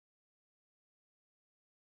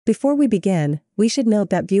Before we begin, we should note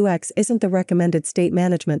that Vuex isn't the recommended state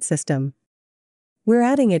management system. We're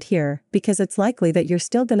adding it here because it's likely that you're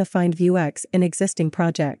still going to find Vuex in existing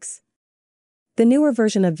projects. The newer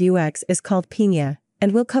version of Vuex is called Piña,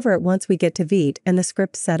 and we'll cover it once we get to Vite and the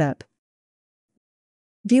script setup.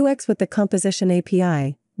 Vuex with the composition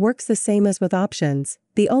API works the same as with options,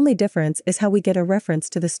 the only difference is how we get a reference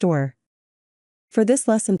to the store. For this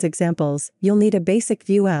lesson's examples, you'll need a basic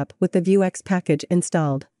Vue app with the Vuex package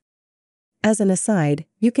installed. As an aside,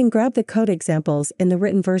 you can grab the code examples in the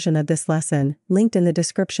written version of this lesson, linked in the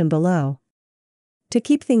description below. To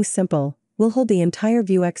keep things simple, we'll hold the entire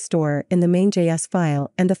Vuex store in the main.js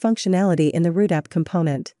file and the functionality in the root app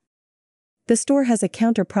component. The store has a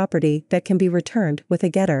counter property that can be returned with a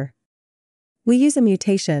getter. We use a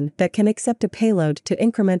mutation that can accept a payload to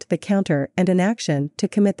increment the counter and an action to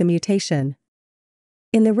commit the mutation.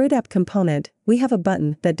 In the root app component, we have a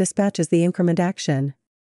button that dispatches the increment action.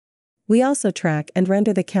 We also track and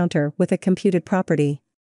render the counter with a computed property.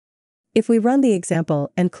 If we run the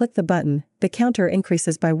example and click the button, the counter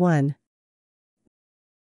increases by 1.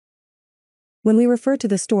 When we refer to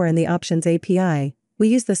the store in the Options API, we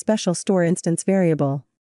use the special store instance variable.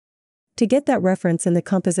 To get that reference in the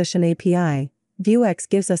composition API, Vuex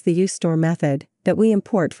gives us the useStore method that we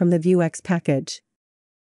import from the Vuex package.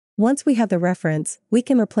 Once we have the reference, we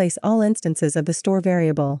can replace all instances of the store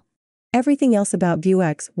variable. Everything else about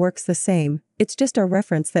Vuex works the same, it's just our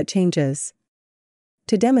reference that changes.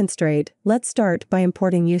 To demonstrate, let's start by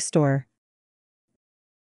importing useStore.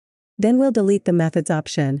 Then we'll delete the methods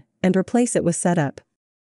option and replace it with setup.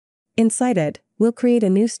 Inside it, we'll create a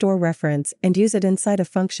new store reference and use it inside a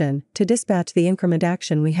function to dispatch the increment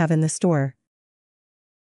action we have in the store.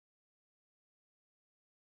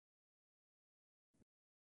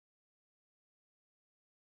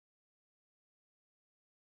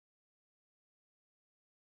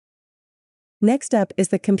 Next up is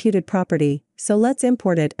the computed property, so let's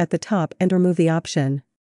import it at the top and remove the option.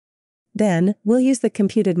 Then, we'll use the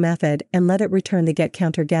computed method and let it return the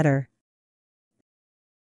getCounter getter.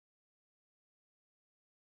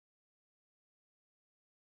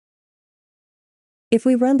 If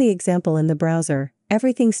we run the example in the browser,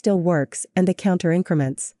 everything still works and the counter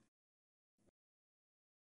increments.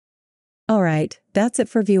 Alright, that's it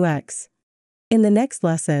for Vuex. In the next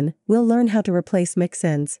lesson, we'll learn how to replace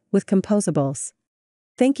mixins with composables.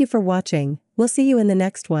 Thank you for watching, we'll see you in the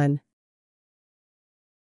next one.